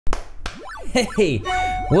Hey,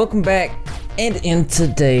 welcome back, and in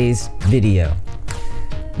today's video,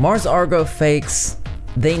 Mars Argo fakes,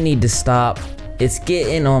 they need to stop. It's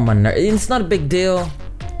getting on my nerves. It's not a big deal,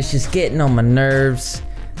 it's just getting on my nerves.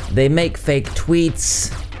 They make fake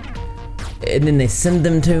tweets, and then they send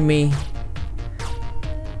them to me.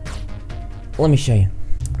 Let me show you.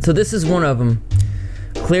 So this is one of them.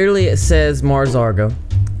 Clearly it says Mars Argo,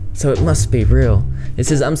 so it must be real. It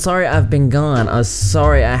says, "I'm sorry I've been gone. I'm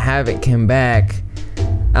sorry I haven't come back.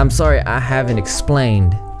 I'm sorry I haven't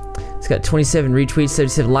explained." It's got 27 retweets,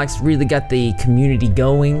 77 likes, really got the community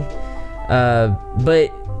going. But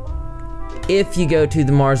if you go to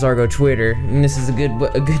the Mars Argo Twitter, and this is a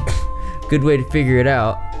good way to figure it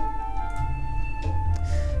out,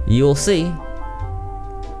 you'll see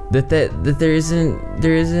that there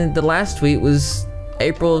isn't the last tweet was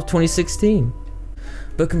April of 2016.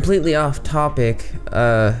 But completely off topic,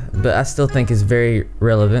 but I still think is very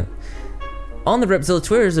relevant. On the Repzilla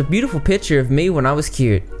Twitter is a beautiful picture of me when I was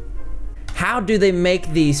cute. How do they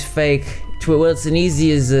make these fake tweets? Well, it's as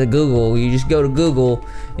easy as Google. You just go to Google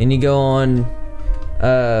and you go on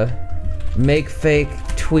make fake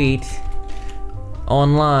tweet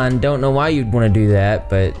online. Don't know why you'd want to do that,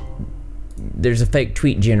 but there's a fake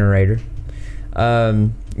tweet generator.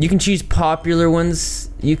 You can choose popular ones.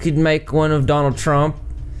 You could make one of Donald Trump.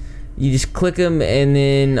 You just click them, and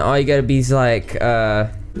then all you gotta be is like,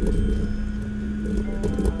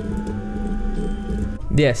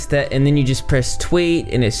 yes, that, and then you just press tweet,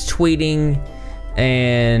 and it's tweeting,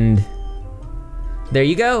 and there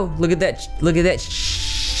you go. Look at that. Look at that.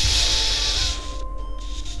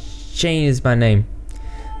 Shane is my name.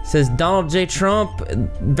 It says Donald J. Trump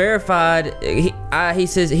verified. He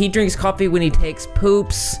says he drinks coffee when he takes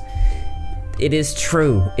poops. It is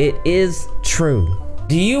true. It is true.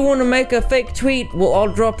 Do you want to make a fake tweet? Well,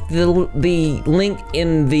 I'll drop the link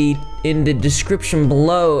in the description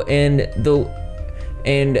below, and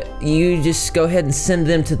you just go ahead and send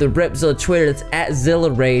them to the Repzilla Twitter. That's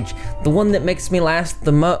 @ZillaRage. The one that makes me laugh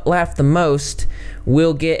the most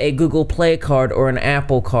will get a Google Play card or an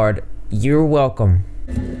Apple card. You're welcome.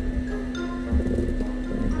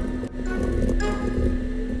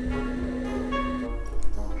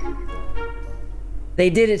 They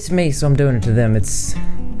did it to me, so I'm doing it to them.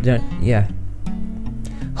 Yeah.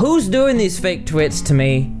 Who's doing these fake twits to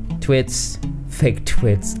me? Fake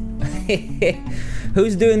twits.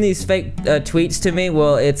 Who's doing these fake tweets to me?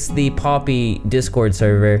 Well, it's the Poppy Discord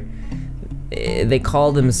server. They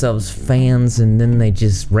call themselves fans, and then they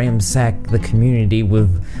just ransack the community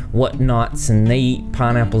with whatnots, and they eat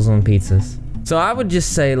pineapples on pizzas. So I would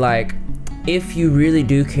just say, like, if you really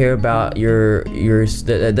do care about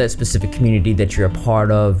that specific community that you're a part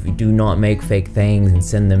of, do not make fake things and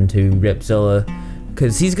send them to Repzilla,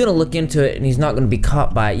 because he's gonna look into it and he's not gonna be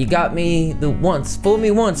caught by it. You got me fool me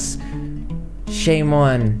once, shame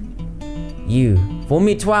on you. Fool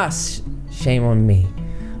me twice, shame on me.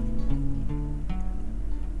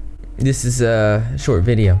 This is a short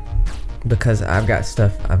video because I've got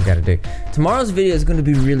stuff I've got to do. Tomorrow's video is going to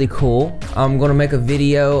be really cool. I'm going to make a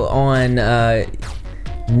video on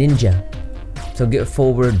Ninja, so get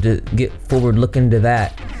forward looking to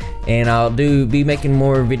that. And I'll be making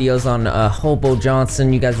more videos on Hobo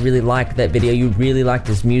Johnson. You guys really liked that video. You really liked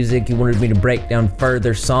his music. You wanted me to break down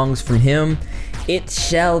further songs from him. It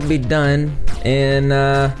shall be done. And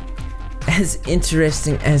as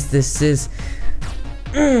interesting as this is,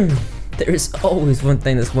 there's always one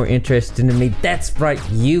thing that's more interesting to me. That's right,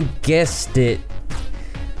 you guessed it.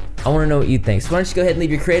 I want to know what you think. So why don't you go ahead and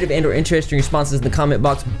leave your creative and/or interesting responses in the comment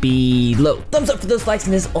box below. Thumbs up for those likes,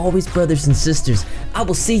 and as always, brothers and sisters, I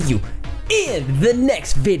will see you in the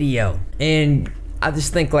next video. And I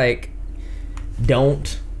just think, like,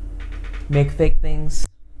 don't make fake things,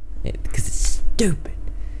 because it's stupid.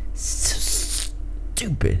 It's so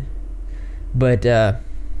stupid. But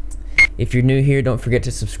if you're new here, don't forget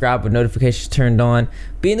to subscribe with notifications turned on.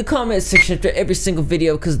 Be in the comment section after every single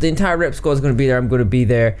video, because the entire rep squad is going to be there. I'm going to be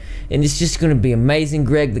there, and it's just going to be amazing.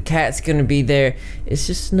 Greg the cat's going to be there. It's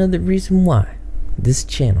just another reason why this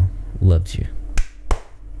channel loves you.